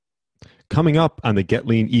Coming up on the Get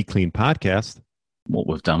Lean, Eat Clean podcast. What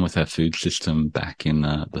we've done with our food system back in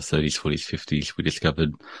the 30s, 40s, 50s, we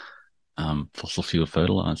discovered fossil fuel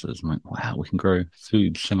fertilizers. And went, wow, we can grow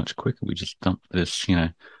food so much quicker. We just dump this,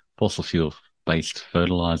 fossil fuel based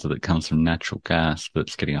fertilizer that comes from natural gas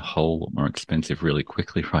that's getting a whole lot more expensive really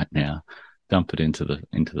quickly right now. Dump it into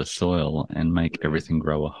the soil and make everything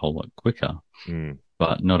grow a whole lot quicker.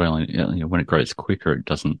 But not only, when it grows quicker, it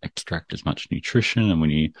doesn't extract as much nutrition. And when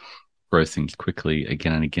you grow things quickly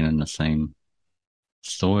again and again in the same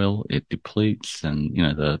soil, it depletes, and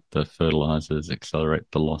the fertilizers accelerate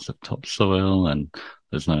the loss of topsoil, and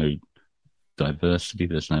there's no diversity,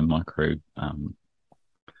 there's no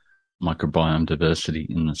microbiome diversity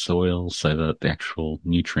in the soil, so that the actual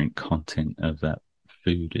nutrient content of that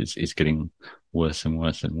food is getting worse and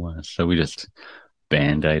worse and worse. So we just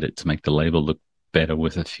band-aid it to make the label look better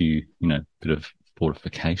with a few, bit of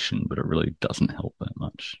fortification, but it really doesn't help that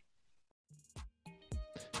much.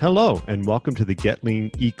 Hello, and welcome to the Get Lean,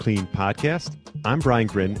 Eat Clean podcast. I'm Brian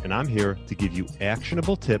Grin, and I'm here to give you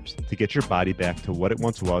actionable tips to get your body back to what it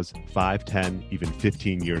once was 5, 10, even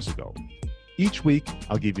 15 years ago. Each week,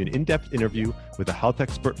 I'll give you an in-depth interview with a health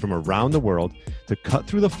expert from around the world to cut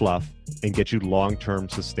through the fluff and get you long-term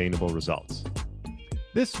sustainable results.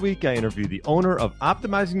 This week, I interview the owner of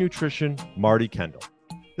Optimizing Nutrition, Marty Kendall.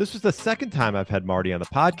 This was the second time I've had Marty on the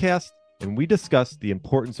podcast, and we discussed the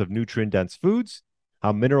importance of nutrient-dense foods,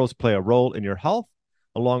 how minerals play a role in your health,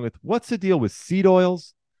 along with what's the deal with seed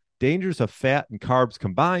oils, dangers of fat and carbs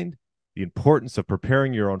combined, the importance of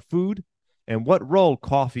preparing your own food, and what role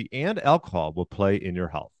coffee and alcohol will play in your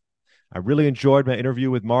health. I really enjoyed my interview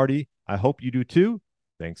with Marty. I hope you do too.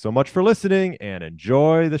 Thanks so much for listening and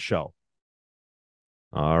enjoy the show.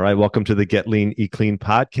 All right, welcome to the Get Lean, Eat Clean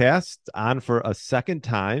podcast. On for a second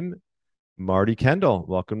time, Marty Kendall.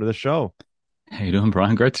 Welcome to the show. How you doing,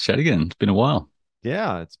 Brian? Great to chat again. It's been a while.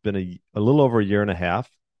 Yeah, it's been a little over a year and a half,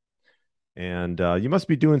 and you must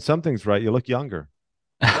be doing some things right. You look younger.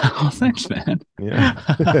 Oh, thanks, man. Yeah.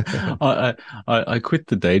 I quit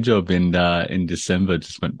the day job in December.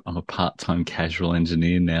 I'm a part-time casual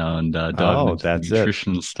engineer now, and diving into that's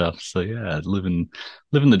nutrition stuff. So yeah, living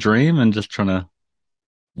the dream, and just trying to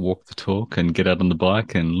walk the talk and get out on the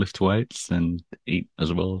bike and lift weights and eat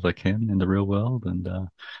as well as I can in the real world, and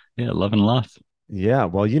loving life. Yeah,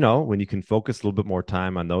 well, when you can focus a little bit more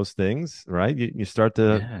time on those things, right? You start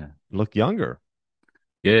to look younger.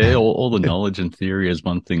 Yeah, all the knowledge and theory is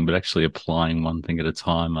one thing, but actually applying one thing at a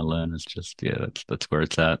time, I learn is just, that's where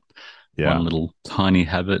it's at. Yeah. One little tiny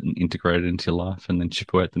habit and integrate it into your life, and then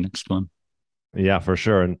chip away at the next one. Yeah, for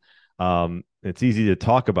sure. And it's easy to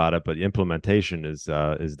talk about it, but the implementation is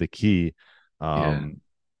the key.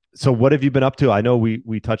 So what have you been up to? I know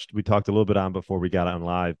we talked a little bit on before we got on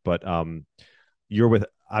live, but you're with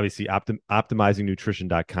obviously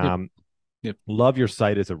optimizingnutrition.com. Yep. Love your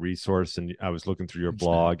site as a resource. And I was looking through your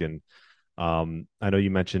blog, and I know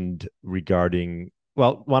you mentioned regarding,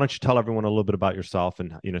 well, why don't you tell everyone a little bit about yourself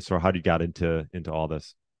and, sort of how you got into all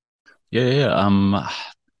this? Yeah. I'm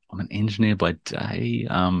an engineer by day.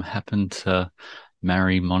 Happened to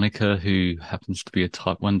marry Monica, who happens to be a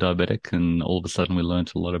type 1 diabetic. And all of a sudden we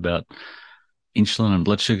learned a lot about insulin and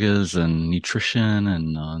blood sugars and nutrition,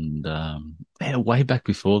 and way back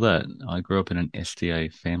before that, I grew up in an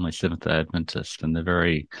SDA family, Seventh-day Adventist, and they're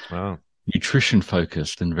very nutrition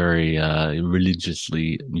focused and very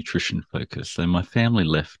religiously nutrition focused. So my family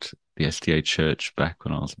left the SDA church back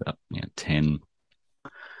when I was about 10.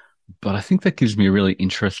 But I think that gives me a really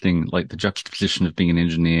interesting, like the juxtaposition of being an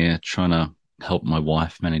engineer, trying to help my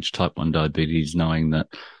wife manage type 1 diabetes, knowing that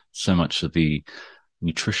so much of the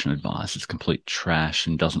nutrition advice is complete trash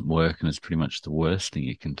and doesn't work and is pretty much the worst thing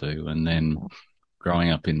you can do. And then growing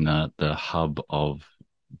up in the hub of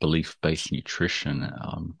belief-based nutrition,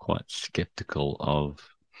 I'm quite skeptical of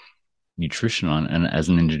nutrition. And as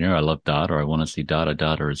an engineer, I love data. I want to see data.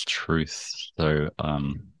 Data is truth. So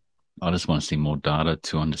I just want to see more data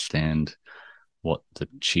to understand what the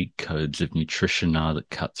cheat codes of nutrition are that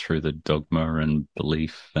cut through the dogma and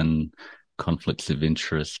belief and conflicts of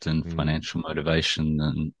interest and financial motivation,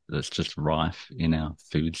 and that's just rife in our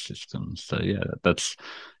food system. So that's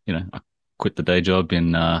I quit the day job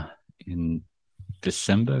in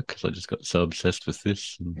December because I just got so obsessed with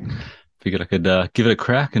this and figured I could give it a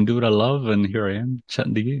crack and do what I love, and here I am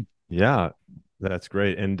chatting to you. Yeah, that's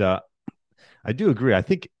great. And I do agree. I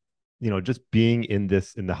think just being in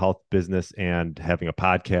the health business and having a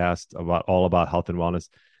podcast all about health and wellness,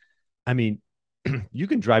 I mean, you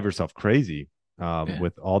can drive yourself crazy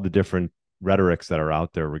with all the different rhetorics that are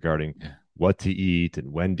out there regarding what to eat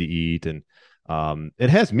and when to eat. And it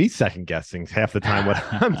has me second guessing half the time what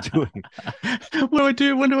I'm doing. What do I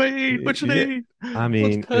do? When do I eat? What should I eat? I What's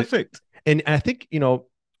mean, perfect? and I think,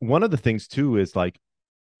 one of the things too is like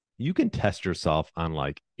you can test yourself on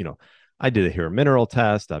like, I did a hair mineral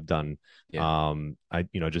test. I've done, Yeah. I,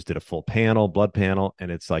 just did a full panel, blood panel,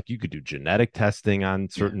 and it's like you could do genetic testing on Yeah.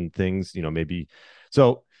 certain things, maybe.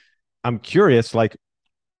 So I'm curious, like,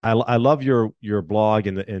 I love your blog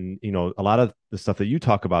and a lot of the stuff that you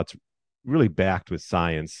talk about is really backed with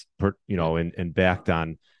science, Yeah. and backed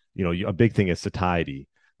on, a big thing is satiety.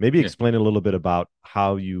 Maybe Yeah. explain a little bit about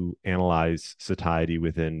how you analyze satiety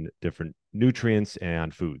within different nutrients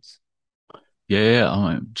and foods. Yeah,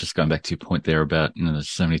 I'm just going back to your point there about, there's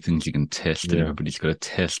so many things you can test and Yeah. everybody's got a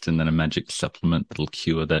test and then a magic supplement that'll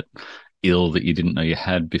cure that ill that you didn't know you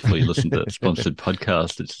had before you listened to that sponsored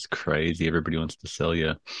podcast. It's just crazy. Everybody wants to sell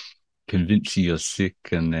you, convince you you're sick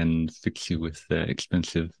and then fix you with their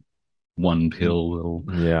expensive one pill will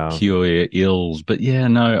Yeah. cure your ills. But yeah,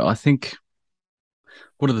 no, I think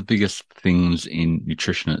one of the biggest things in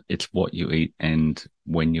nutrition, it's what you eat and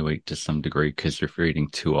when you eat to some degree, because if you're eating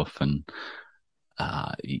too often,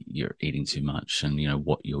 you're eating too much, and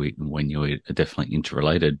what you eat and when you eat are definitely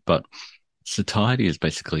interrelated. But satiety is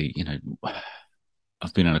basically,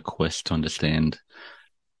 I've been on a quest to understand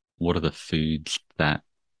what are the foods that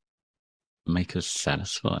make us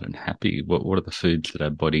satisfied and happy. What are the foods that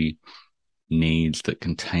our body needs that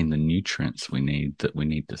contain the nutrients we need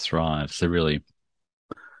to thrive. So really,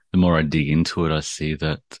 the more I dig into it, I see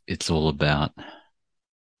that it's all about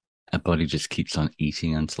our body just keeps on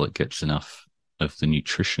eating until it gets enough of the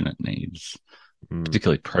nutrition it needs, Mm.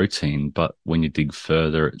 particularly protein. But when you dig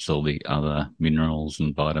further, it's all the other minerals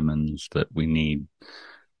and vitamins that we need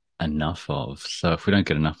enough of. So if we don't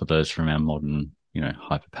get enough of those from our modern,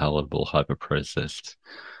 hyper palatable, hyper processed,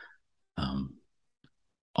 um,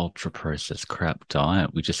 ultra processed crap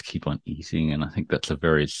diet, we just keep on eating. And I think that's a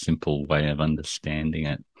very simple way of understanding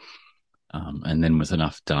it. And then with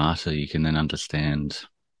enough data, you can then understand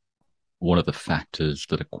what are the factors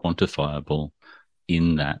that are quantifiable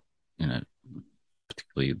in that, you know,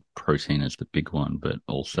 particularly protein is the big one, but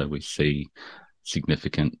also we see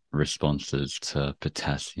significant responses to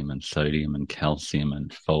potassium and sodium and calcium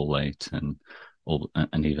and folate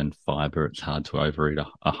and even fiber. It's hard to overeat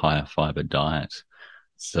a higher fiber diet.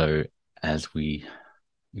 So as we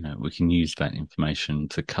can use that information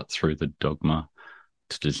to cut through the dogma,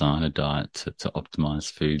 to design a diet, to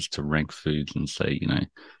optimize foods, to rank foods and say,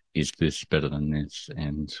 is this better than this?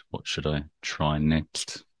 And what should I try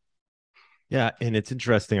next? Yeah, and it's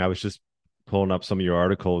interesting. I was just pulling up some of your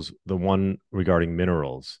articles, the one regarding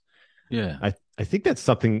minerals. Yeah. I think that's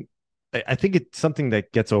something I think it's something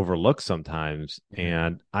that gets overlooked sometimes. Yeah.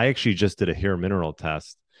 And I actually just did a hair mineral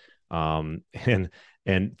test, and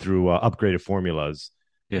through upgraded formulas,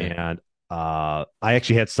 Yeah. and I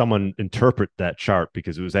actually had someone interpret that chart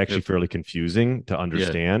because it was actually Yep. fairly confusing to Yeah.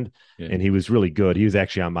 understand, Yeah. and he was really good. He was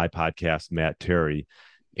actually on my podcast, Matt Terry,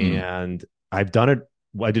 Mm. and I've done it.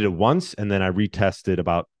 I did it once, and then I retested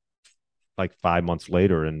about like 5 months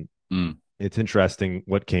later, and Mm. it's interesting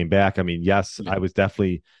what came back. I mean, yes, Yeah. I was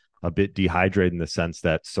definitely a bit dehydrated in the sense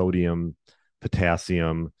that sodium,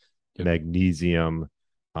 potassium, Yep. magnesium,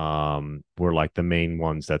 were like the main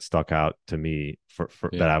ones that stuck out to me for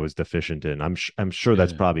that Yeah. I was deficient in. I'm sure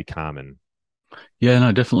that's Yeah. probably common. Yeah,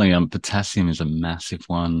 no, definitely. Potassium is a massive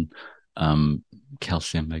one. Um,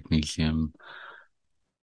 Calcium, magnesium,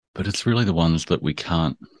 but it's really the ones that we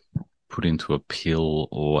can't put into a pill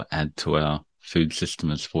or add to our food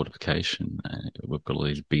system as fortification. We've got all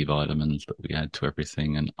these B vitamins that we add to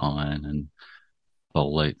everything, and iron and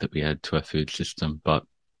folate that we add to our food system. But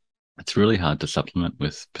it's really hard to supplement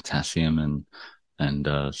with potassium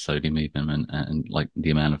and sodium even, and like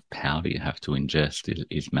the amount of powder you have to ingest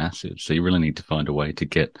is massive. So you really need to find a way to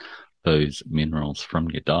get those minerals from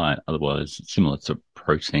your diet. Otherwise, similar to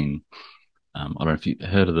protein. I don't know if you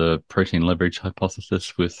heard of the protein leverage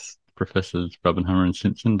hypothesis with Professors Rubbenhammer and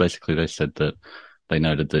Simpson. Basically, they said that they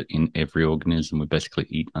noted that in every organism, we basically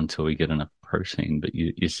eat until we get enough protein, but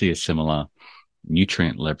you see a similar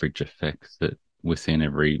nutrient leverage effect that within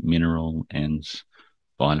every mineral and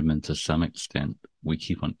vitamin to some extent, we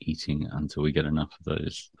keep on eating until we get enough of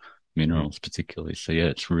those Mm. minerals, particularly. So, yeah,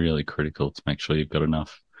 it's really critical to make sure you've got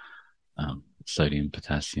enough sodium,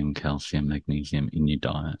 potassium, calcium, magnesium in your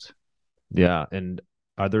diet. Yeah, and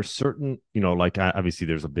are there certain, like obviously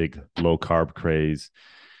there's a big low carb craze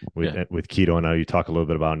with Yeah. with keto. I know you talk a little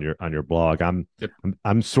bit about on your blog. Yep.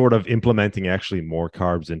 I'm sort of implementing actually more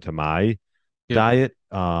carbs into my Yep. diet.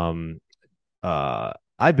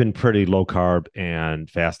 I've been pretty low carb and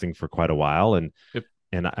fasting for quite a while, and Yep.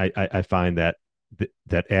 and I find that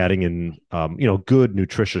that adding in good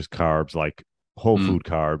nutritious carbs like whole Mm. food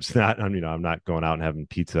carbs, not I'm not going out and having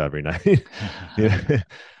pizza every night. Yeah.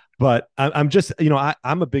 But I'm just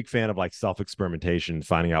I'm a big fan of like self experimentation,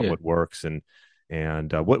 finding out Yeah. what works, and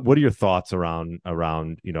what are your thoughts around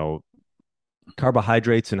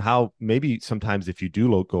carbohydrates, and how maybe sometimes if you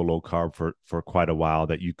do go low carb for quite a while,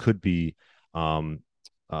 that you could be um,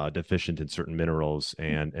 deficient in certain minerals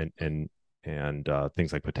and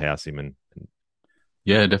things like potassium and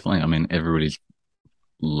Yeah, definitely. I mean, everybody's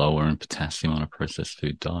lower in potassium on a processed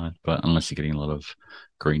food diet, but unless you're getting a lot of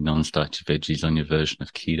green non-starchy veggies on your version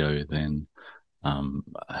of keto, then um,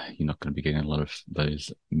 you're not going to be getting a lot of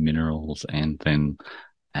those minerals. And then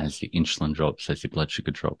as your insulin drops, as your blood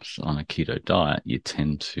sugar drops on a keto diet, you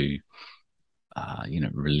tend to,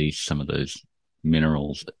 release some of those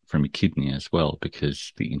minerals from your kidney as well,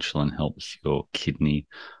 because the insulin helps your kidney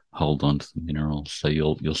hold on to the minerals. So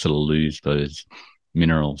you'll sort of lose those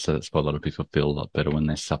minerals. So that's why a lot of people feel a lot better when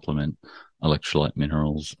they supplement electrolyte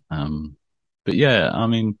minerals. But yeah, I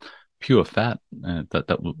mean, pure fat,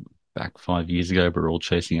 that back 5 years ago, we were all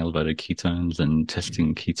chasing elevated ketones and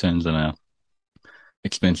testing ketones in our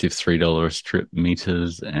expensive $3 a strip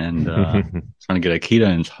meters and trying to get our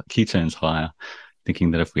ketones higher,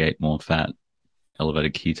 thinking that if we ate more fat,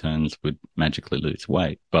 elevated ketones would magically lose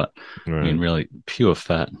weight. But I mean, right. really, pure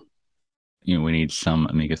fat, we need some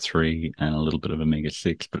omega-3 and a little bit of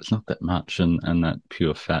omega-6, but it's not that much. And that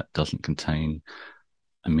pure fat doesn't contain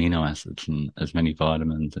amino acids and as many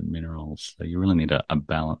vitamins and minerals. So you really need a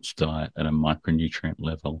balanced diet at a micronutrient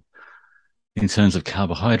level. In terms of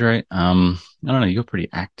carbohydrate, I don't know, you're pretty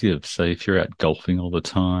active. So if you're out golfing all the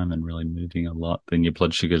time and really moving a lot, then your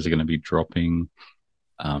blood sugars are going to be dropping.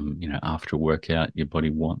 After a workout, your body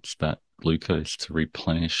wants that glucose to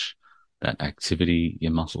replenish that activity.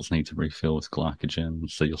 Your muscles need to refill with glycogen.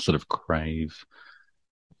 So you'll sort of crave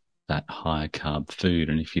that high carb food.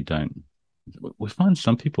 And if you don't, we find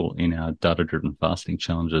some people in our data driven fasting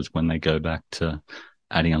challenges, when they go back to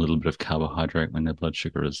adding a little bit of carbohydrate when their blood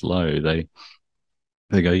sugar is low,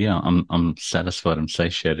 they go, yeah, I'm satisfied, I'm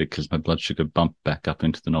satiated because my blood sugar bumped back up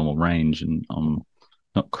into the normal range and I'm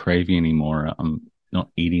not craving anymore. I'm not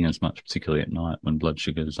eating as much, particularly at night when blood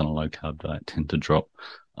sugars on a low carb diet tend to drop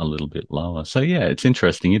a little bit lower. So yeah, it's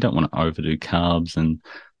interesting. You don't want to overdo carbs, and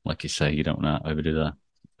like you say, you don't want to overdo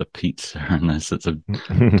the pizza and those sorts of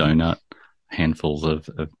donut, handfuls of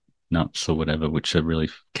nuts or whatever, which are really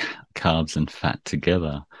carbs and fat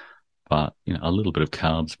together. But a little bit of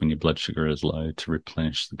carbs when your blood sugar is low to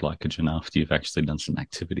replenish the glycogen after you've actually done some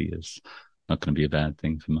activity is not going to be a bad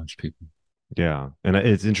thing for most people. Yeah, and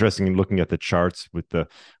it's interesting looking at the charts with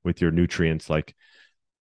your nutrients like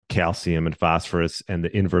calcium and phosphorus and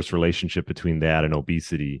the inverse relationship between that and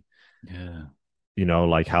obesity. Yeah.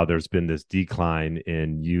 Like how there's been this decline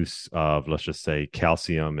in use of, let's just say,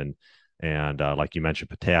 calcium and like you mentioned,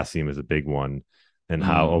 potassium is a big one, and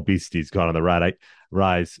how Mm. obesity's gone on the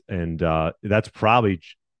rise, and that's probably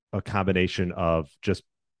a combination of just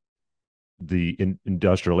the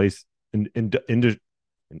industrialized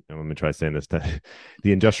let me try saying this the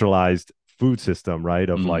industrialized food system, right?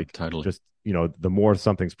 Of like Totally. just the more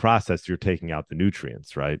something's processed, you're taking out the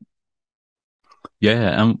nutrients, right?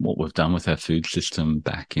 Yeah, and what we've done with our food system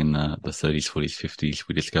back in the 30s, 40s, 50s,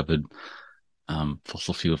 we discovered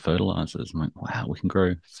fossil fuel fertilizers. And went, wow, we can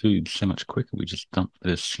grow food so much quicker. We just dump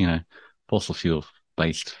this, fossil fuel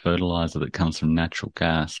based fertilizer that comes from natural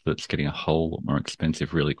gas, but it's getting a whole lot more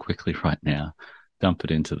expensive really quickly right now. Dump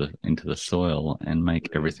it into the soil and make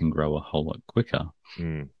everything grow a whole lot quicker.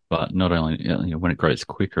 Mm. But not only, when it grows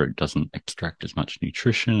quicker, it doesn't extract as much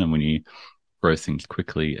nutrition. And when you grow things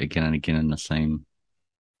quickly again and again in the same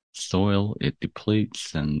soil, it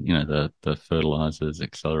depletes, and the fertilizers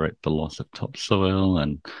accelerate the loss of topsoil,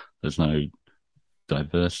 and there's no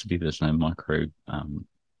diversity, there's no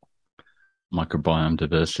microbiome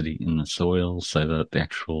diversity in the soil, so that the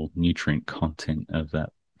actual nutrient content of that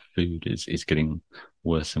food is getting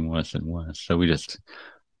worse and worse and worse. So we just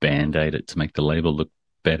band-aid it to make the label look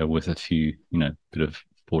better with a few, bit of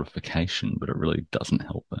fortification, but it really doesn't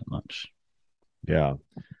help that much. Yeah.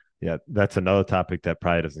 Yeah, that's another topic that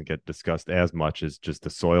probably doesn't get discussed as much, as just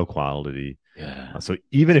the soil quality. Yeah, So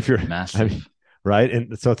even if you're massive. I mean, right,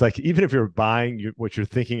 and so it's like even if you're buying what you're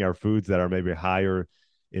thinking are foods that are maybe higher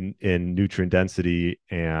in nutrient density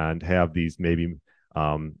and have these maybe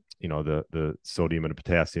the sodium and the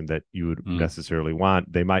potassium that you would necessarily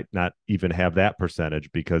want, they might not even have that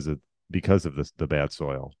percentage because of the bad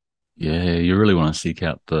soil. Yeah, you really want to seek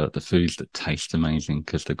out the foods that taste amazing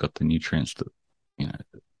because they've got the nutrients that you know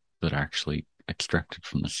that are actually extracted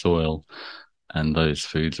from the soil. And those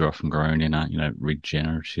foods are often grown in a,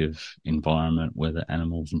 regenerative environment where the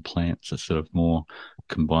animals and plants are sort of more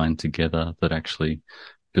combined together that actually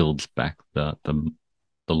builds back the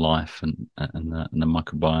life and the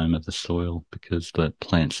microbiome of the soil because the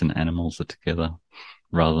plants and animals are together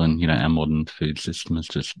rather than, our modern food system has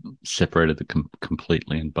just separated them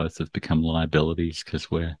completely and both have become liabilities because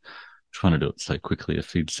we're trying to do it so quickly to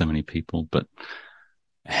feed so many people. But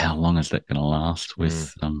how long is that going to last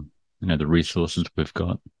with, the resources we've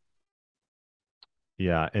got?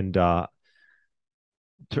 Yeah. And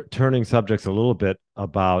turning subjects a little bit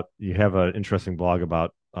about, you have an interesting blog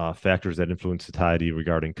about factors that influence satiety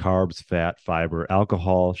regarding carbs, fat, fiber,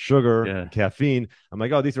 alcohol, sugar, and caffeine. I'm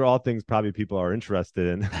like, oh, these are all things probably people are interested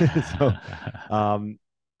in. So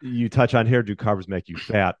you touch on here, do carbs make you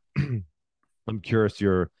fat? I'm curious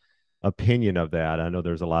your opinion of that. I know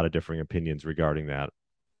there's a lot of differing opinions regarding that.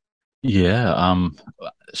 Yeah,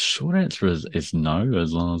 short answer is no,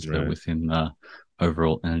 as long as we're within the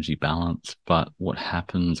overall energy balance. But what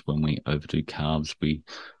happens when we overdo carbs, we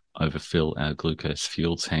overfill our glucose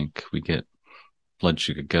fuel tank. We get blood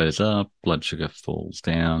sugar goes up, blood sugar falls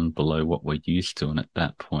down below what we're used to. And at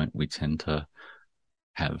that point, we tend to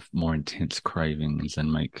have more intense cravings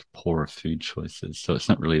and make poorer food choices. So it's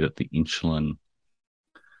not really that the insulin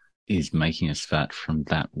is making us fat from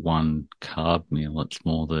that one carb meal. It's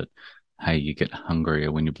more that, hey, you get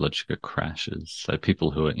hungrier when your blood sugar crashes. So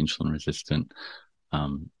people who are insulin resistant,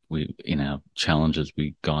 we in our challenges,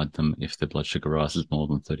 we guide them if their blood sugar rises more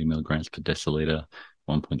than 30 milligrams per deciliter,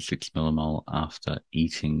 1.6 millimole after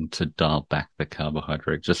eating to dial back the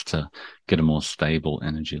carbohydrate just to get a more stable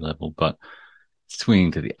energy level. But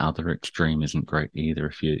swinging to the other extreme isn't great either.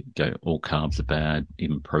 If you go all carbs are bad,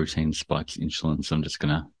 even protein spikes insulin, so I'm just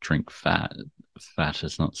going to drink fat. Fat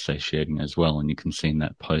is not satiating as well. And you can see in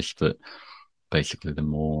that post that basically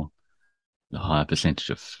the higher percentage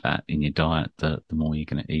of fat in your diet, the more you're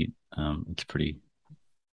going to eat. It's a pretty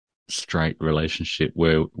straight relationship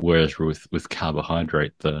whereas with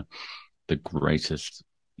carbohydrate, the greatest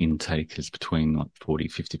intake is between like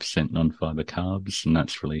 40-50% non-fiber carbs, and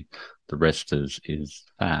that's really the rest is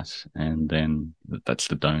fat, and then that's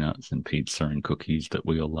the donuts and pizza and cookies that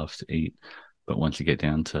we all love to eat. But once you get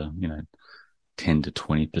down to 10 to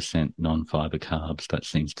 20% non-fiber carbs, that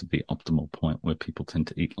seems to be the optimal point where people tend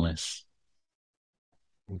to eat less.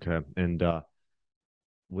 Okay. And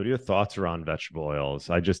what are your thoughts around vegetable oils?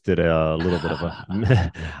 I just did a little bit of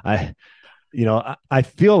a I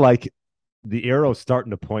feel like the arrow's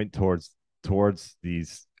starting to point towards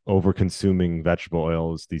these over-consuming vegetable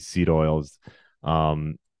oils, these seed oils,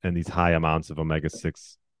 and these high amounts of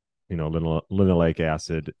omega-6, linoleic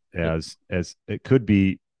acid, as it could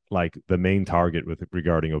be like the main target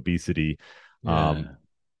regarding obesity.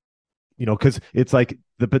 Because it's like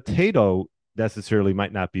the potato necessarily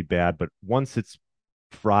might not be bad, but once it's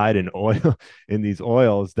fried in oil in these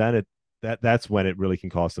oils, then that's when it really can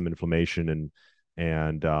cause some inflammation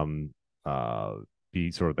and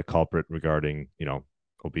be sort of the culprit regarding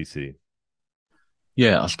obesity.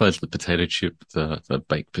 Yeah, I suppose the potato chip, the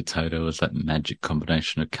baked potato, is that magic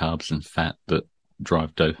combination of carbs and fat that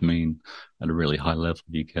drive dopamine at a really high level.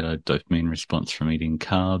 You get a dopamine response from eating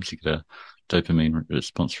carbs, you get a dopamine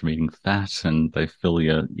response from eating fat, and they fill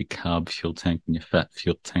your carb fuel tank and your fat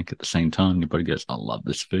fuel tank at the same time. Your body goes, I love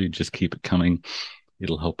this food, just keep it coming.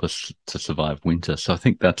 It'll help us to survive winter. So I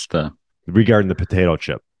think that's regarding the potato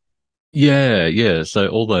chip. Yeah. So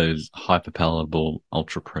all those hyperpalatable,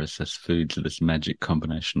 ultra-processed foods are this magic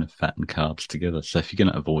combination of fat and carbs together. So if you're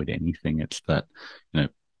going to avoid anything, it's that,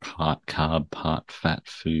 part carb, part fat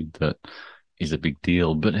food that is a big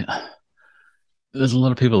deal. But there's a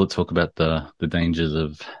lot of people that talk about the dangers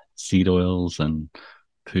of seed oils and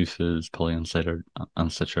PUFAs,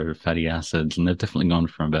 polyunsaturated fatty acids, and they've definitely gone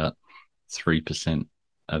from about 3%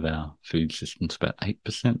 of our food system to about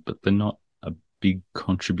 8%, but they're not a big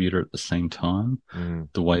contributor at the same time,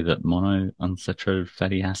 the way that monounsaturated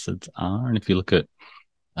fatty acids are. And if you look at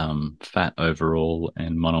fat overall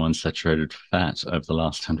and monounsaturated fat over the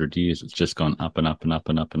last 100 years, it's just gone up and up and up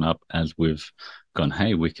and up and up as we've gone,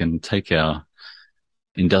 hey, we can take our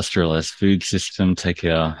industrialized food system, take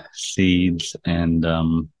our seeds and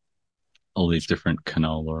all these different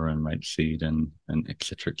canola and rapeseed and et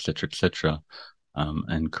cetera,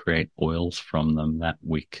 and create oils from them that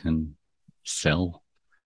we can sell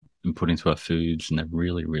and put into our foods, and they're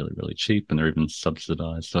really, really, really cheap, and they're even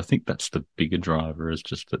subsidized. So I think that's the bigger driver, is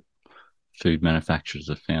just that food manufacturers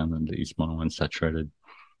have found that these monounsaturated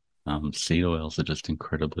seed oils are just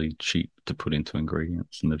incredibly cheap to put into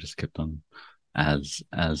ingredients, and they've just kept on as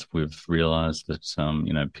we've realized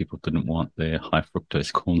that people didn't want their high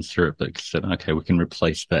fructose corn syrup, they said, okay, we can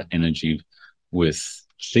replace that energy with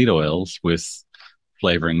seed oils, with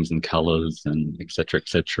flavorings and colors and et cetera,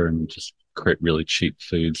 and just create really cheap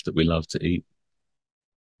foods that we love to eat.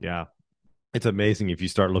 Yeah. It's amazing if you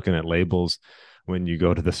start looking at labels when you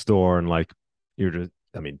go to the store and like you're just,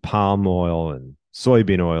 I mean, palm oil and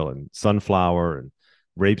soybean oil and sunflower and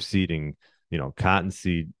rapeseed and,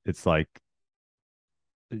 cottonseed. It's like,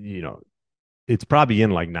 you know, it's probably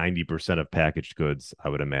in like 90% of packaged goods, I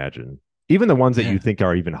would imagine. Even the ones that you Yeah. think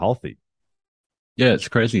are even healthy. Yeah, it's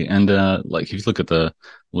crazy. And like if you look at the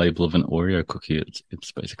label of an Oreo cookie,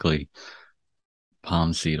 it's basically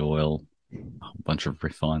palm seed oil, a bunch of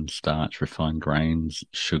refined starch, refined grains,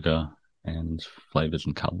 sugar, and flavors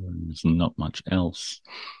and colorings, and not much else.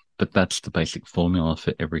 But that's the basic formula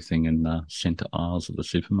for everything in the center aisles of the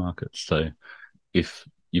supermarket. So if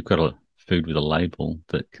you've got a food with a label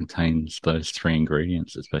that contains those three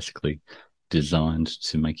ingredients, it's basically designed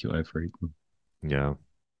to make you overeat them. Yeah.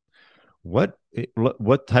 What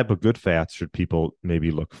type of good fats should people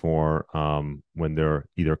maybe look for when they're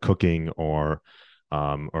either cooking or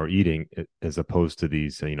eating, as opposed to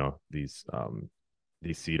these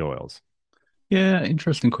seed oils? Yeah,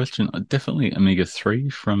 interesting question. Definitely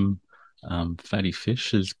omega-3 from fatty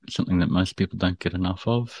fish is something that most people don't get enough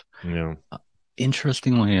of. Yeah.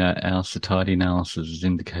 Interestingly, our satiety analysis has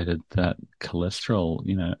indicated that cholesterol,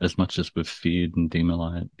 as much as we've feared and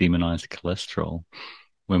demonized cholesterol,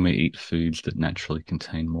 when we eat foods that naturally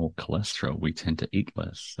contain more cholesterol, we tend to eat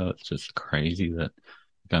less. So it's just crazy that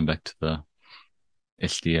going back to the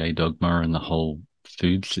SDA dogma and the whole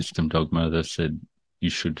food system dogma, they said you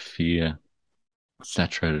should fear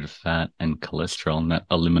saturated fat and cholesterol, and that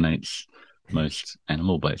eliminates most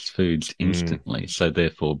animal-based foods Mm. instantly. So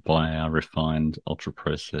therefore, buy our refined,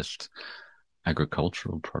 ultra-processed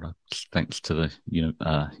agricultural products, thanks to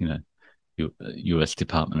the U.S.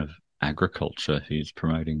 Department of Agriculture, who's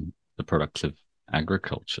promoting the products of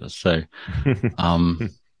agriculture. So, um,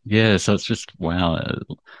 yeah, so it's just wow.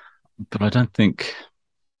 But I don't think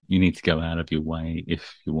you need to go out of your way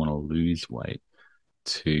if you want to lose weight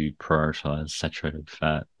to prioritize saturated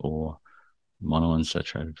fat or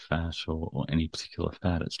monounsaturated fat or any particular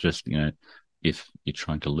fat. It's just, if you're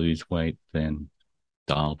trying to lose weight, then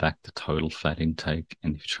dial back the total fat intake.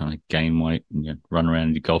 And if you're trying to gain weight and you run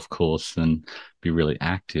around your golf course and be really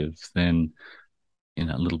active, then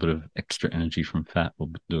a little bit of extra energy from fat will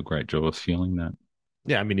do a great job of fueling that.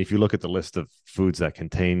 Yeah, I mean, if you look at the list of foods that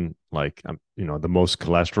contain like the most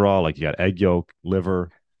cholesterol, like you got egg yolk, liver,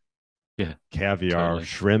 Yeah, caviar, totally.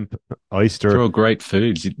 shrimp, They're oyster. all great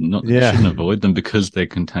foods. You shouldn't Yeah, avoid them because they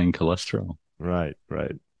contain cholesterol. right,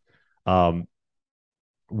 right. Um,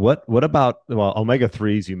 what about, well, omega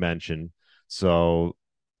threes you mentioned? So,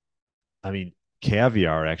 I mean,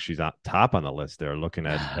 caviar actually is on top on the list. They're looking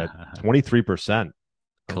at 23%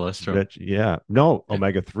 Cholesterol. rich. Yeah, no, Yeah,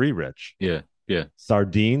 omega three rich. yeah, yeah,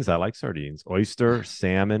 Sardines, I like sardines. Oyster,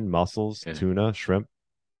 salmon, mussels, yeah. tuna, shrimp.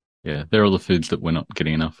 Yeah, they're all the foods that we're not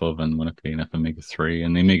getting enough of, and we're not getting enough omega-3.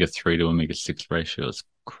 And the omega-3 to omega-6 ratio is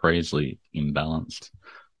crazily imbalanced.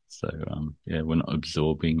 So, yeah, we're not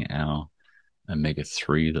absorbing our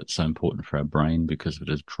omega-3 that's so important for our brain because it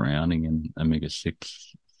is drowning in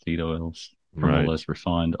omega-6 seed oils from all Right. those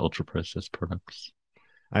refined, ultra-processed products.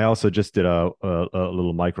 I also just did a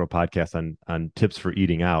little micro podcast on tips for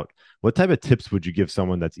eating out. What type of tips would you give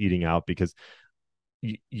someone that's eating out? Because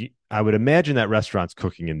I would imagine that restaurants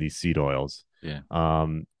cooking in these seed oils. Yeah.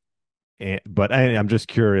 But I'm just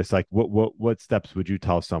curious, like what steps would you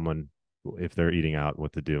tell someone if they're eating out,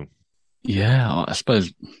 what to do? Yeah, I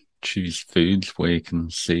suppose choose foods where you can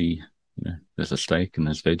see, there's a steak and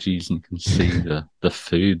there's veggies, and you can see the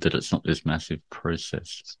food, that it's not this massive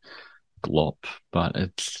processed glop. But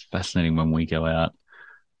it's fascinating when we go out.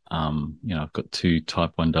 I've got two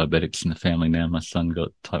type 1 diabetics in the family now. My son got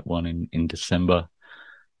type 1 in December.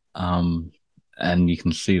 Um, and you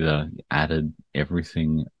can see the added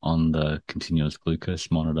everything on the continuous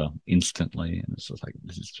glucose monitor instantly. And it's just like,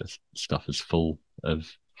 this is just stuff is full of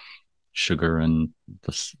sugar and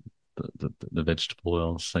the vegetable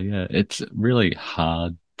oils. So yeah, it's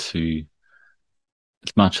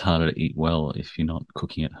much harder to eat well if you're not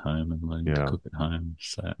cooking at home and learning to Yeah. cook at home.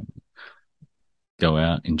 So go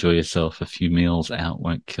out, enjoy yourself. A few meals out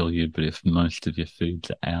won't kill you, but if most of your foods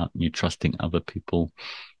are out and you're trusting other people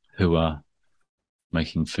who are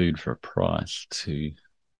making food for a price to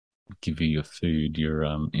give you your food, you're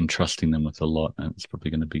entrusting them with a lot, and it's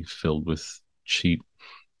probably going to be filled with cheap,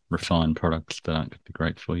 refined products that aren't going to be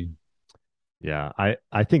great for you. Yeah.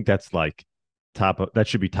 I think that's like that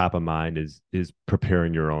should be top of mind is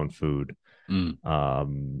preparing your own food.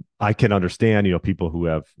 Mm, I can understand, people who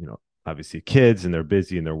have, obviously kids and they're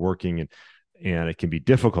busy and they're working, and it can be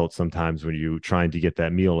difficult sometimes when you're trying to get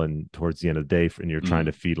that meal in towards the end of the day and you're trying mm,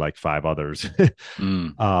 to feed like five others.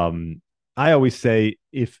 mm. I always say,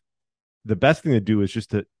 if the best thing to do is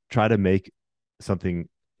just to try to make something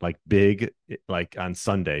like big, like on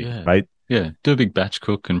Sunday, Yeah. right? Yeah. Do a big batch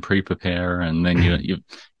cook and pre-prepare, and then you're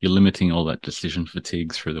limiting all that decision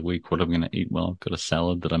fatigue through the week. What am I going to eat? Well, I've got a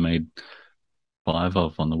salad that I made five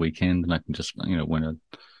of on the weekend, and I can just, when I'm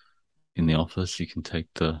in the office, you can take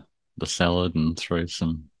the salad and throw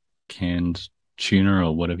some canned tuna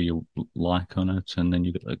or whatever you like on it, and then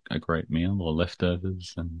you get a great meal or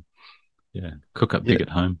leftovers, and yeah, cook up Yeah. big at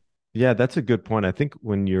home. Yeah, that's a good point. I think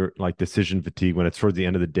when you're like decision fatigue, when it's towards the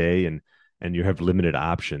end of the day and you have limited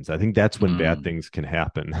options, I think that's when bad Mm, things can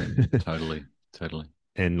happen. totally, totally.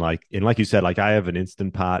 And like you said, like I have an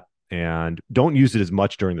Instant Pot and don't use it as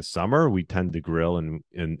much during the summer. We tend to grill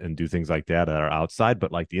and do things like that are outside,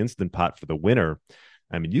 but like the Instant Pot for the winter,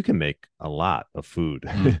 I mean, you can make a lot of food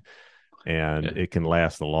Mm, and yeah, it can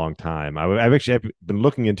last a long time. I've been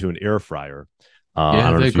looking into an air fryer. I yeah,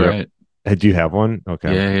 don't know they're if you great. do you have one?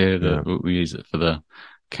 Okay. Yeah, yeah, Yeah. we use it for the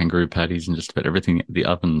kangaroo patties and just about everything. The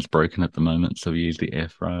oven's broken at the moment, so we use the air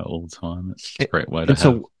fryer all the time. It's just a And, great way to and have.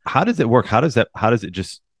 so how does it work? How does it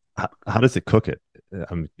cook it?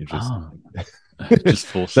 I'm just Oh, it just it's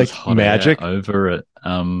forces like hot air magic. over it.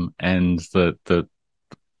 And the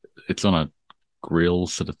it's on a grill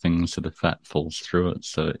sort of thing, so the fat falls through it,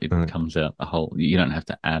 so it Uh, comes out a whole. You don't have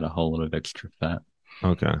to add a whole lot of extra fat,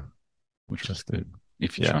 okay. which is Interesting. good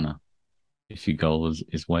if you're Yeah. trying to. If your goal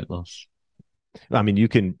is weight loss. I mean, you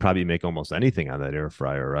can probably make almost anything on that air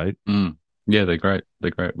fryer, right? Mm. Yeah, they're great.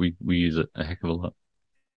 They're great. We use it a heck of a lot.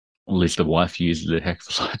 At least the wife uses it a heck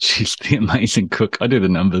of a lot. She's the amazing cook. I do the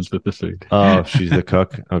numbers with the food. Oh, she's the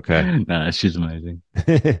cook. Okay. Nah, she's amazing.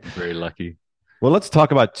 Very lucky. Well, let's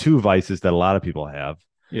talk about two vices that a lot of people have: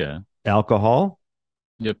 Yeah. alcohol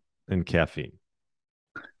Yep. and caffeine.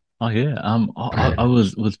 Oh yeah. I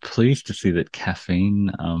was pleased to see that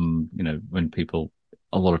caffeine. When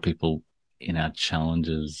a lot of people in our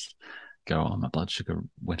challenges go, oh, my blood sugar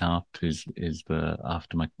went up. Is the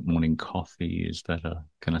after my morning coffee? Is that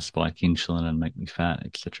going to spike insulin and make me fat,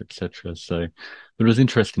 etc., etc. So, but it was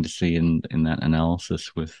interesting to see in that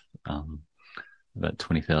analysis with about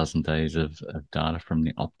 20,000 days of data from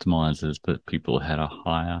the optimizers that people who had a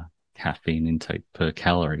higher caffeine intake per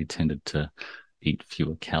calorie tended to eat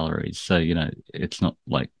fewer calories. So, it's not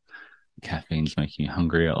like caffeine's making you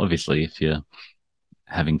hungrier. Obviously, if you're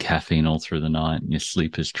having caffeine all through the night and your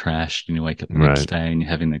sleep is trashed and you wake up the next Right. day and you're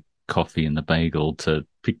having the coffee and the bagel to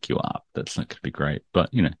pick you up, that's not going to be great. But,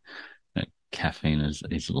 caffeine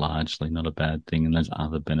is largely not a bad thing. And there's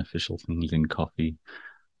other beneficial things in coffee.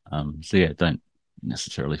 So yeah, don't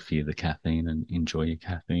necessarily fear the caffeine and enjoy your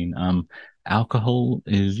caffeine. Alcohol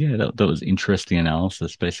is, yeah, that was interesting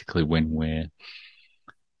analysis. Basically, when we're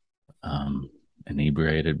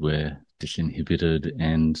inebriated, we're disinhibited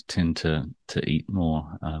and tend to eat more.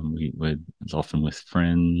 We're it's often with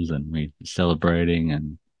friends and we're celebrating,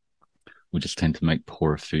 and we just tend to make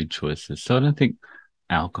poorer food choices. So I don't think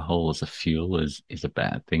alcohol as a fuel is a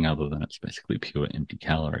bad thing, other than it's basically pure empty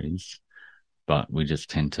calories. But we just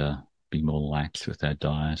tend to be more lax with our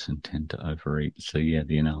diet and tend to overeat. So yeah,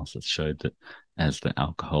 the analysis showed that as the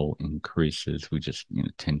alcohol increases, we just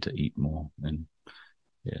tend to eat more. And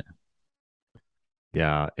yeah.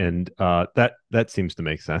 Yeah, and that seems to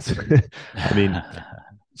make sense. I mean,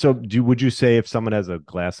 so would you say if someone has a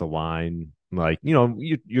glass of wine, like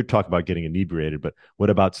you're talking about getting inebriated, but what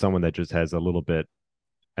about someone that just has a little bit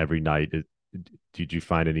every night? Did you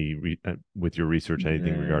find with your research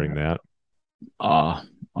anything regarding Yeah. that?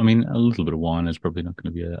 I mean, a little bit of wine is probably not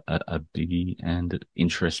going to be a biggie. And it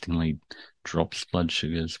interestingly drops blood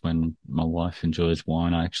sugars when my wife enjoys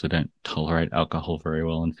wine. I actually don't tolerate alcohol very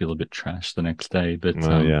well and feel a bit trash the next day. But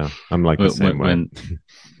Well, yeah, I'm like the same way.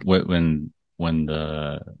 when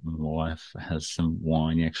my wife has some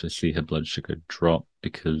wine, you actually see her blood sugar drop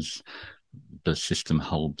because the system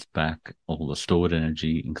holds back all the stored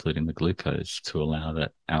energy, including the glucose, to allow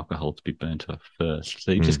that alcohol to be burnt off first.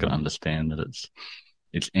 So you just got to understand that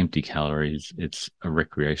it's empty calories. It's a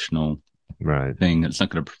recreational Right. thing. It's not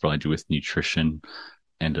going to provide you with nutrition,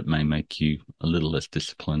 and it may make you a little less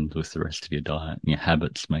disciplined with the rest of your diet. And your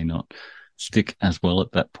habits may not stick as well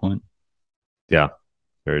at that point. Yeah,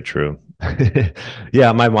 very true.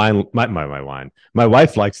 Yeah, my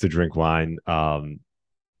wife likes to drink wine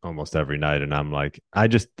almost every night, and I'm like, I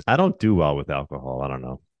don't do well with alcohol. I don't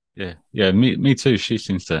know. Yeah, me too. She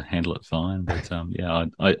seems to handle it fine, but yeah,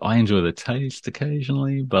 I enjoy the taste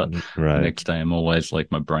occasionally, but the Right. next day I'm always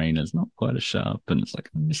like my brain is not quite as sharp, and it's like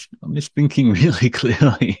I miss thinking really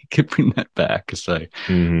clearly. Can bring that back. So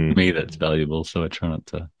Hmm. for me, that's valuable. So I try not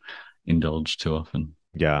to indulge too often.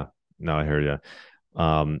 Yeah. No, I hear you.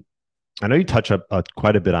 I know you touch up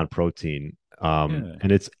quite a bit on protein, Yeah,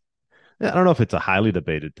 and I don't know if it's a highly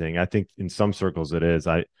debated thing. I think in some circles it is.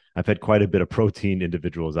 I've had quite a bit of protein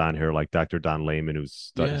individuals on here, like Dr. Don Layman,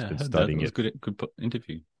 has yeah, I been heard that. That studying was it. good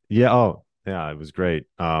interview. Yeah. Oh, yeah. It was great.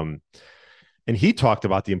 And he talked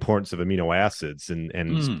about the importance of amino acids and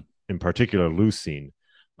Mm. in particular leucine.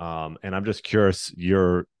 And I'm just curious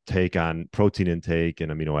your take on protein intake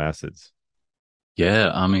and amino acids.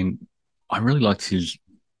 Yeah, I mean, I really liked his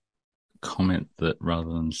comment that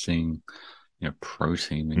rather than seeing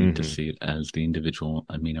protein, we need to Hmm. see it as the individual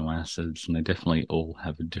amino acids, and they definitely all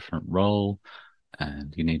have a different role,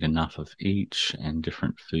 and you need enough of each, and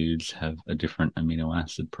different foods have a different amino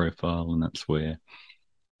acid profile, and that's where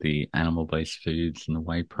the animal-based foods and the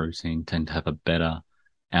whey protein tend to have a better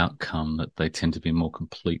outcome, that they tend to be more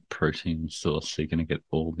complete protein source, so you're going to get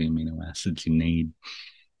all the amino acids you need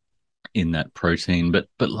in that protein. But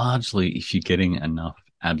largely, if you're getting enough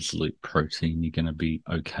absolute protein, you're going to be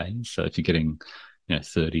okay. So if you're getting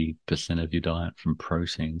 30% of your diet from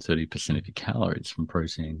protein, 30% of your calories from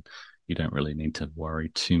protein, you don't really need to worry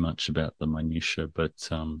too much about the minutia. But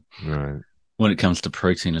Right. when it comes to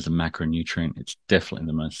protein as a macronutrient, it's definitely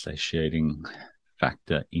the most satiating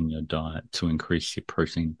factor in your diet to increase your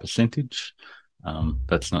protein percentage.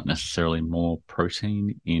 That's not necessarily more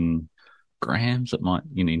protein in grams. It might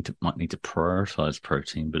need to prioritize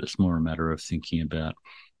protein, but it's more a matter of thinking about,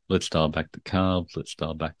 let's dial back the carbs, let's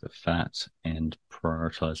dial back the fat, and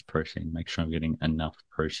prioritize protein. Make sure I'm getting enough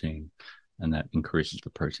protein, and that increases the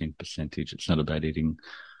protein percentage. It's not about eating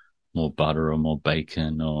more butter or more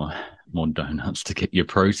bacon or more donuts to get your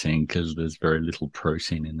protein, because there's very little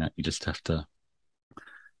protein in that. You just have to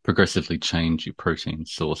progressively change your protein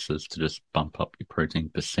sources to just bump up your protein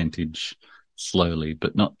percentage slowly,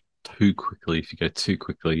 but not too quickly. If you go too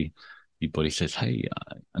quickly, your body says, "Hey,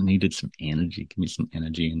 I needed some energy. Give me some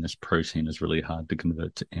energy." And this protein is really hard to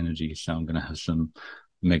convert to energy. So I'm going to have some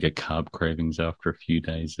mega carb cravings after a few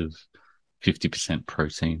days of 50%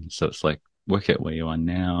 protein. So it's like, work out where you are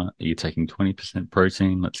now. Are you taking 20%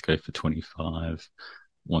 protein? Let's go for 25.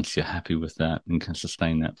 Once you're happy with that and can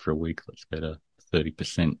sustain that for a week, let's go to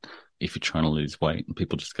 30% if you're trying to lose weight. And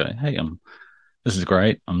people just go, "Hey, this is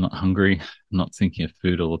great. I'm not hungry. I'm not thinking of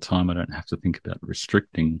food all the time. I don't have to think about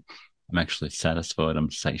restricting. I'm actually satisfied.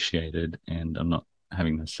 I'm satiated, and I'm not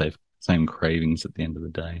having the same cravings at the end of the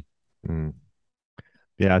day." Mm.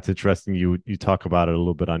 Yeah, it's interesting. You talk about it a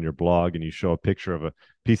little bit on your blog, and you show a picture of a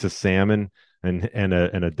piece of salmon and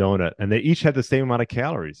a donut, and they each have the same amount of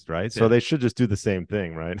calories, right? So Yeah. they should just do the same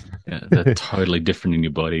thing, right? Yeah, they're totally different in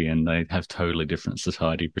your body, and they have totally different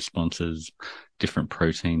satiety responses, different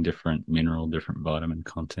protein, different mineral, different vitamin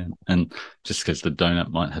content. And just because the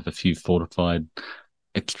donut might have a few fortified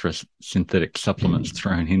extra synthetic supplements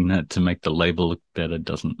thrown in that to make the label look better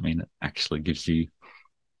doesn't mean it actually gives you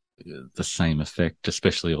the same effect,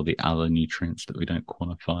 especially all the other nutrients that we don't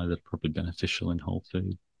quantify that are probably beneficial in whole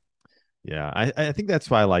food. Yeah, I think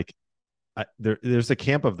that's why there's a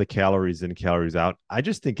camp of the calories in, calories out. I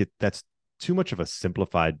just think that's too much of a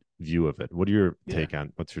simplified view of it. Yeah.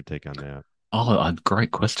 What's your take on that? Oh,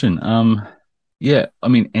 great question. Yeah, I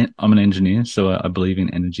mean, I'm an engineer, so I believe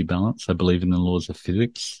in energy balance. I believe in the laws of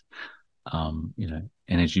physics.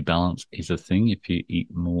 Energy balance is a thing. If you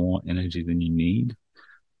eat more energy than you need,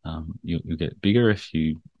 you'll get bigger. If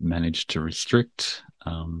you manage to restrict,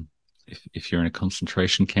 if you're in a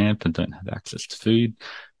concentration camp and don't have access to food,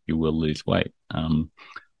 you will lose weight.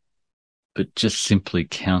 But just simply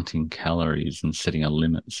counting calories and setting a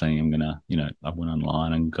limit, saying I went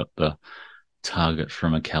online and got the target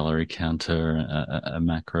from a calorie counter, a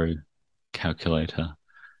macro calculator,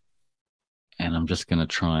 and I'm just going to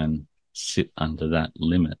try and sit under that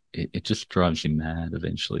limit. It just drives you mad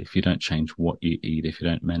eventually. If you don't change what you eat, if you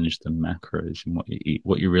don't manage the macros and what you eat,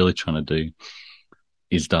 what you're really trying to do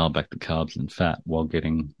is dial back the carbs and fat while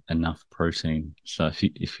getting enough protein. So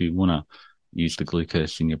if you want to use the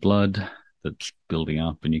glucose in your blood that's building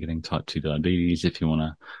up and you're getting type 2 diabetes, if you want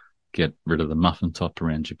to get rid of the muffin top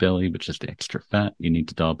around your belly, but just extra fat, you need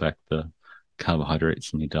to dial back the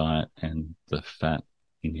carbohydrates in your diet and the fat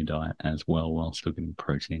in your diet as well, while still getting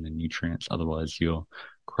protein and nutrients. Otherwise, your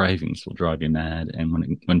cravings will drive you mad. And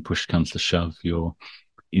when push comes to shove, your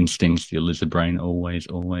instincts, your lizard brain always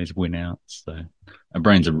win out. So our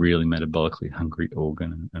brain's a really metabolically hungry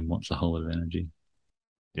organ and wants a whole lot of energy.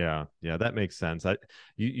 Yeah, yeah, that makes sense.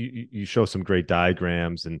 You show some great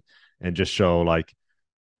diagrams and just show like,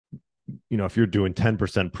 if you're doing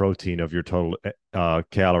 10% protein of your total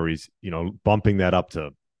calories, bumping that up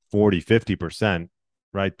to 40, 50%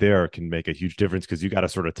 right there can make a huge difference, because you got to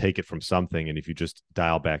sort of take it from something. And if you just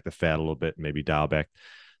dial back the fat a little bit, maybe dial back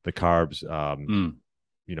the carbs, Mm.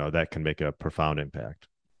 that can make a profound impact.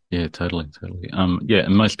 Yeah, totally, totally. Yeah,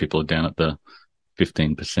 and most people are down at the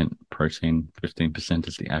 15% protein. 15%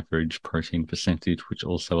 is the average protein percentage, which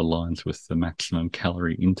also aligns with the maximum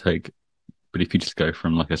calorie intake. But if you just go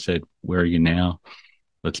from, like I said, where are you now?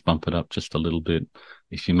 Let's bump it up just a little bit.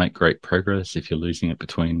 If you make great progress, if you're losing it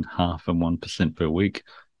between 0.5% and 1% per week,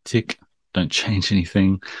 tick, don't change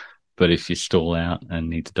anything. But if you stall out and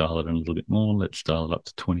need to dial it in a little bit more, let's dial it up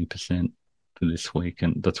to 20% for this week.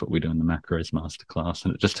 And that's what we do in the macros masterclass.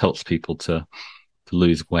 And it just helps people to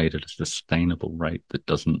lose weight at a sustainable rate that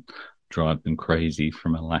doesn't drive them crazy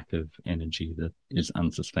from a lack of energy that is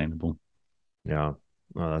unsustainable. Yeah,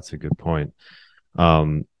 well, that's a good point.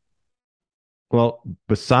 Um, well,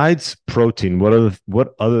 besides protein,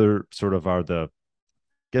 what other sort of are the, I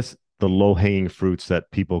guess, the low hanging fruits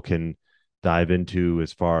that people can dive into,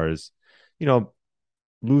 as far as, you know,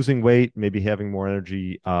 losing weight, maybe having more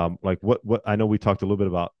energy? Like what I know we talked a little bit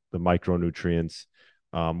about the micronutrients.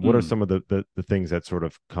 What are Mm. some of the things that sort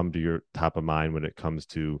of come to your top of mind when it comes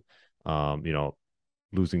to, um, you know,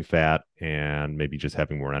 losing fat and maybe just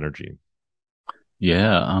having more energy?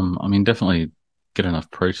 Yeah, I mean, definitely get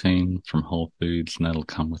enough protein from whole foods, and that'll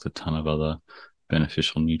come with a ton of other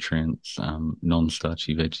beneficial nutrients.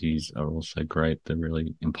 Non-starchy veggies are also great. They're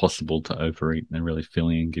really impossible to overeat. They're really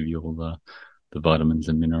filling and give you all the vitamins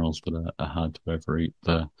and minerals that are hard to overeat.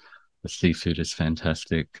 The seafood is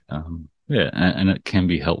fantastic. Yeah, and it can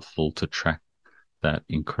be helpful to track that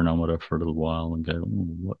in Chronometer for a little while and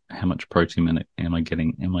go, how much protein am I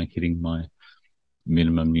getting? Am I hitting my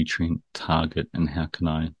minimum nutrient target? And how can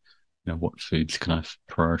I, what foods can I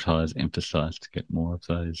prioritize, emphasize to get more of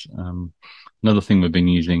those? Another thing we've been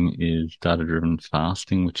using is data-driven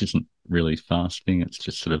fasting, which isn't really fasting. It's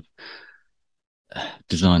just sort of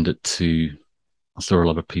designed it to, I saw a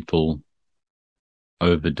lot of people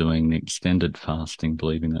overdoing the extended fasting,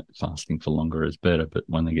 believing that fasting for longer is better. But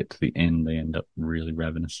when they get to the end, they end up really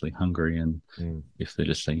ravenously hungry. And Mm. if they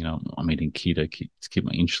just say, I'm eating keto to keep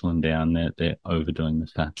my insulin down, they're overdoing the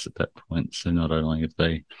fats at that point. So not only have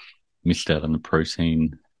they missed out on the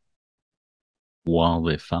protein while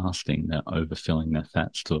they're fasting, they're overfilling their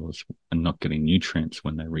fat stores and not getting nutrients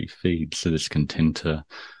when they refeed. So this can tend to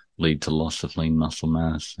lead to loss of lean muscle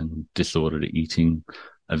mass and disordered eating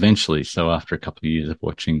eventually. So after a couple of years of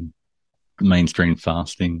watching mainstream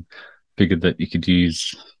fasting, figured that you could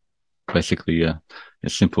use basically a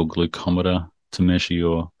simple glucometer to measure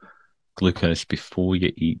your glucose before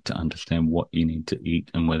you eat to understand what you need to eat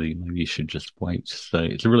and whether maybe you should just wait. So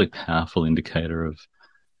it's a really powerful indicator of,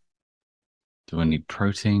 do I need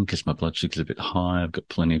protein because my blood sugar's a bit high? I've got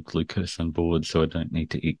plenty of glucose on board, so I don't need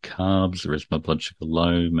to eat carbs. Or is my blood sugar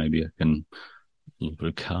low? Maybe a little bit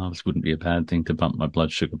of carbs wouldn't be a bad thing to bump my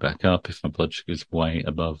blood sugar back up. If my blood sugar is way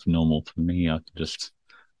above normal for me, I can just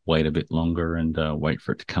wait a bit longer and wait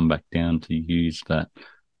for it to come back down to use that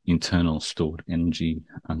internal stored energy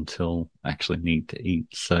until I actually need to eat.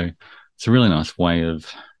 So it's a really nice way of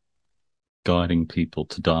guiding people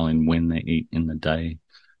to dial in when they eat in the day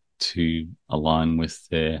to align with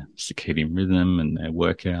their circadian rhythm and their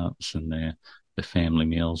workouts and their family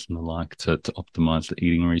meals and the like to optimize the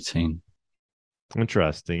eating routine.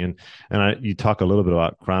 Interesting. You talk a little bit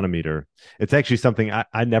about Chronometer. It's actually something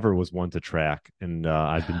I never was one to track, and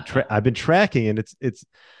I've been tracking, and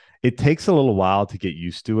it takes a little while to get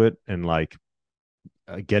used to it and like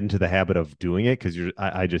get into the habit of doing it, because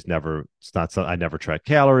I just never, it's not so, I never track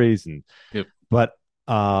calories. And Yep. but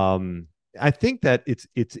I think that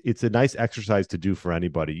it's a nice exercise to do for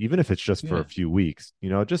anybody, even if it's just for Yeah. a few weeks,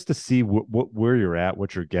 just to see where you're at,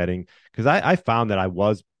 what you're getting. Because I found that I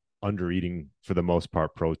was under eating for the most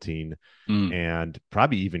part protein, Mm. and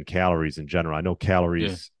probably even calories in general. I know Yeah.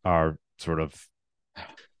 calories are sort of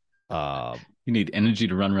uh You need energy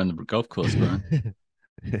to run around the golf course, bro.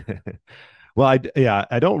 well,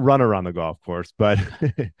 I don't run around the golf course, but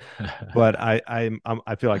but I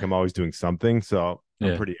feel like I'm always doing something, so I'm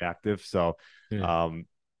Yeah. pretty active. So Yeah. um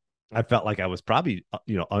I felt like I was probably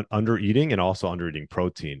under eating and also under eating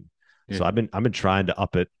protein. Yeah. So I've been trying to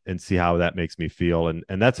up it and see how that makes me feel. And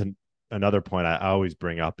that's another point I always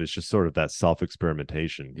bring up, is just sort of that self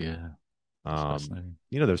experimentation. Yeah. It's Um, fascinating.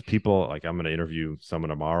 there's people, like, I'm going to interview someone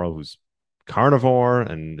tomorrow who's carnivore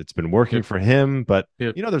and it's been working Yep. for him, but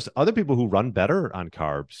Yep. there's other people who run better on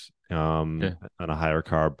carbs, Yeah. on a higher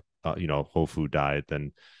carb, whole food diet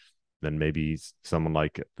than maybe someone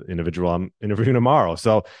like the individual I'm interviewing tomorrow.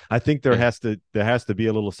 So I think there Yeah. has to be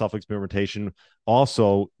a little self experimentation.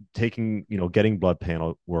 Also, taking getting blood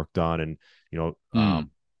panel work done, and you know um,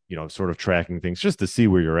 Mm. sort of tracking things just to see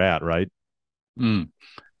where you're at, right? Mm.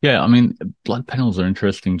 Yeah. I mean, blood panels are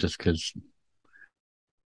interesting just because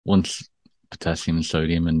once potassium and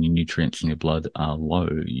sodium and your nutrients in your blood are low,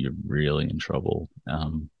 you're really in trouble.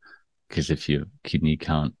 Because if your kidney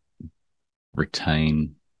can't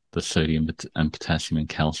retain the sodium and potassium and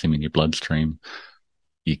calcium in your bloodstream,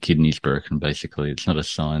 your kidney's broken, basically. It's not a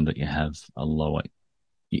sign that you have a lower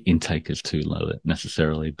your intake is too low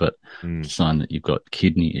necessarily, but Mm, it's a sign that you've got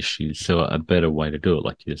kidney issues. So a better way to do it,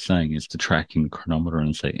 like you're saying, is to track in the chronometer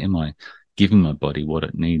and say, am I giving my body what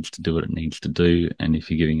it needs to do what it needs to do? And if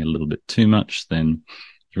you're giving it a little bit too much, then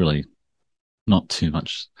it's really not too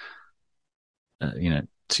much,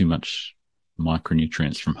 too much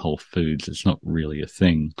micronutrients from whole foods. It's not really a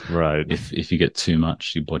thing. right. If you get too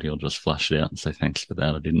much, your body will just flush it out and say, thanks for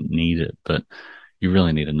that. I didn't need it. But you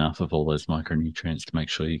really need enough of all those micronutrients to make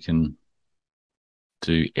sure you can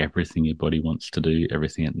do everything your body wants to do,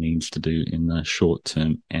 everything it needs to do in the short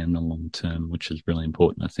term and the long term, which is really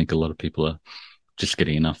important. I think a lot of people are just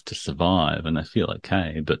getting enough to survive and they feel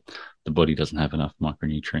okay, but the body doesn't have enough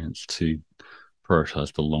micronutrients to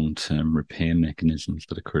prioritize the long term repair mechanisms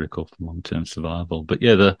that are critical for long term survival. But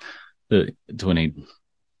yeah, the do I need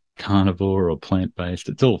carnivore or plant based?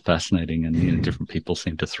 It's all fascinating, and different people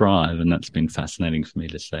seem to thrive, and that's been fascinating for me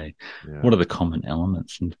to say. Yeah. What are the common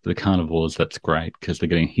elements? And for the carnivores, that's great because they're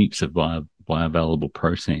getting heaps of bioavailable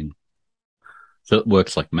protein. So it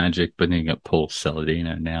works like magic. But then you got Paul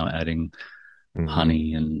Saladino now adding Mm-hmm.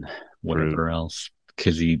 honey and Fruit. whatever else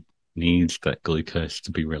because he needs that glucose to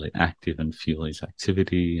be really active and fuel his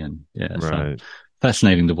activity. And yeah, so Right.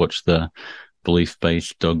 fascinating to watch the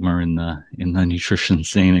belief-based dogma in the nutrition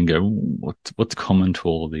scene and go, what's common to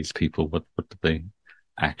all of these people? What do they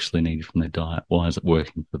actually need from their diet? Why is it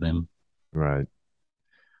working for them? Right.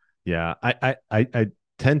 Yeah. I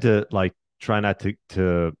tend to like try not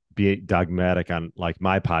to be dogmatic on like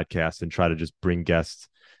my podcast and try to just bring guests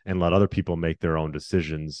and let other people make their own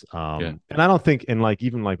decisions. Yeah. And I don't think, and like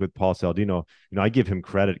even like with Paul Saldino, I give him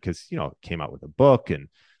credit because came out with a book and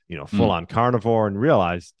full Mm, on carnivore, and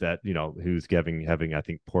realized that he was having I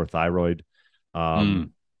think poor thyroid,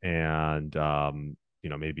 um, mm,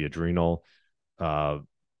 and maybe adrenal uh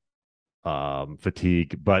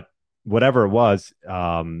fatigue, but whatever it was,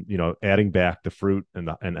 adding back the fruit and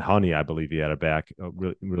the honey, I believe he added back,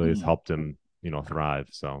 really has mm. helped him, thrive.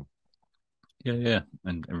 So Yeah, yeah.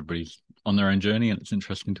 And everybody's on their own journey, and it's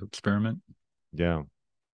interesting to experiment. yeah.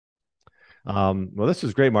 Well, this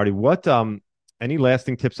was great, Marty. What any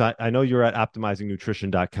lasting tips? I know you're at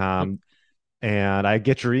optimizingnutrition.com and I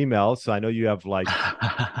get your emails, so I know you have like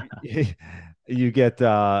you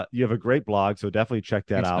have a great blog, so definitely check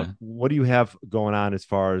that Thanks, out. man. What do you have going on as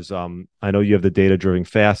far as I know you have the data driven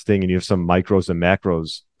fasting and you have some micros and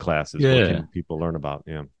macros classes. What Yeah. can people learn about?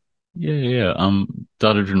 Yeah. Yeah, yeah.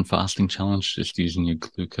 Data-driven fasting challenge, just using your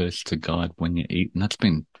glucose to guide when you eat, and that's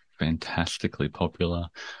been fantastically popular.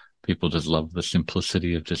 People just love the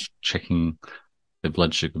simplicity of just checking their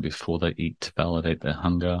blood sugar before they eat to validate their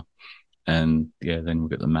hunger. And yeah, then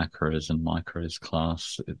we've got the macros and micros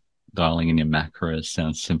class. Dialing in your macros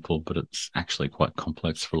sounds simple, but it's actually quite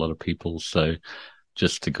complex for a lot of people. So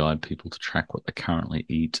just to guide people to track what they currently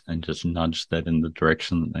eat and just nudge that in the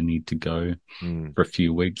direction that they need to go Mm, for a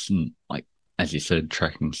few weeks. And like, as you said,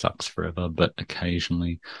 tracking sucks forever, but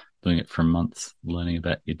occasionally doing it for a month, learning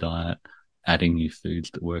about your diet, adding new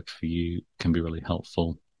foods that work for you can be really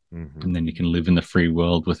helpful. hmm. And then you can live in the free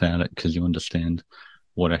world without it because you understand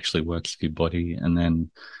what actually works for your body. And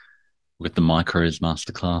then with the micros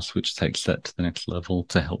masterclass, which takes that to the next level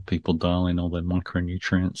to help people dial in all their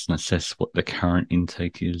micronutrients and assess what their current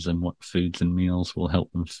intake is and what foods and meals will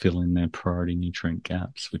help them fill in their priority nutrient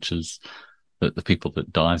gaps, which is that the people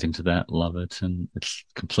that dive into that love it. And it's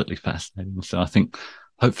completely fascinating. So I think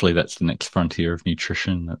hopefully that's the next frontier of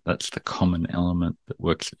nutrition. That's the common element that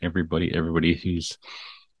works for everybody. Everybody who's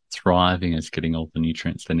thriving is getting all the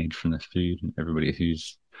nutrients they need from the food, and everybody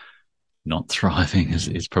who's not thriving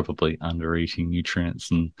is probably under eating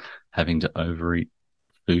nutrients and having to overeat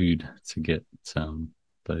food to get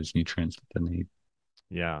those nutrients that they need.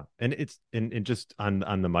 Yeah. And it's and just on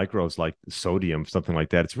the micros like sodium, something like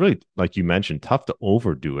that. It's really like you mentioned, tough to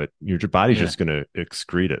overdo it. Your body's Yeah. just gonna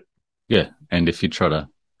excrete it. Yeah. And if you try to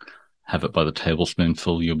have it by the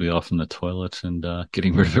tablespoonful, you'll be off in the toilet and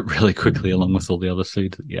getting rid of it really quickly, along with all the other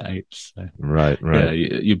food that you ate. So, Right, yeah, right.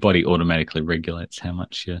 your body automatically regulates how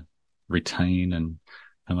much you retain and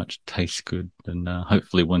how much tastes good. And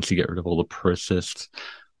hopefully once you get rid of all the processed,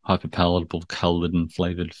 hyperpalatable, colored and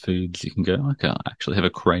flavored foods, you can go, okay, I actually have a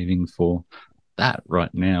craving for that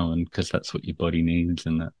right now. And because that's what your body needs.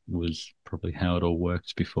 And that was probably how it all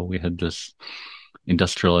worked before we had this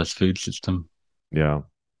industrialized food system. Yeah.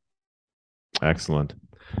 Excellent.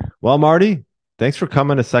 Well, Marty, thanks for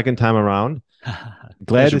coming a second time around.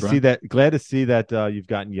 Glad to see that you've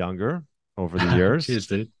gotten younger over the years. Cheers,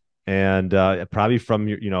 dude. And probably from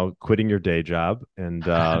your, quitting your day job and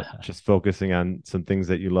just focusing on some things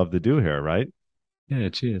that you love to do here, right? Yeah,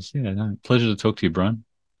 cheers. Yeah, no, pleasure to talk to you, Brian.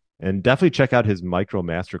 And definitely check out his micro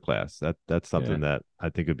masterclass. That's something that I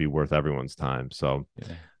think would be worth everyone's time. So,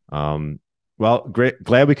 well, great.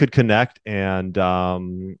 Glad we could connect. And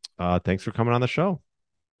thanks for coming on the show.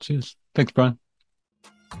 Cheers. Thanks, Brian.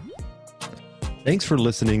 Thanks for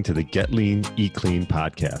listening to the Get Lean, Eat Clean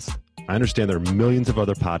podcast. I understand there are millions of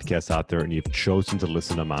other podcasts out there, and you've chosen to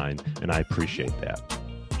listen to mine, and I appreciate that.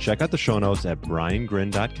 Check out the show notes at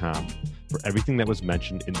briangrin.com for everything that was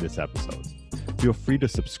mentioned in this episode. Feel free to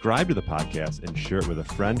subscribe to the podcast and share it with a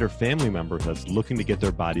friend or family member that's looking to get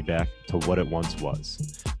their body back to what it once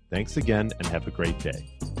was. Thanks again, and have a great day.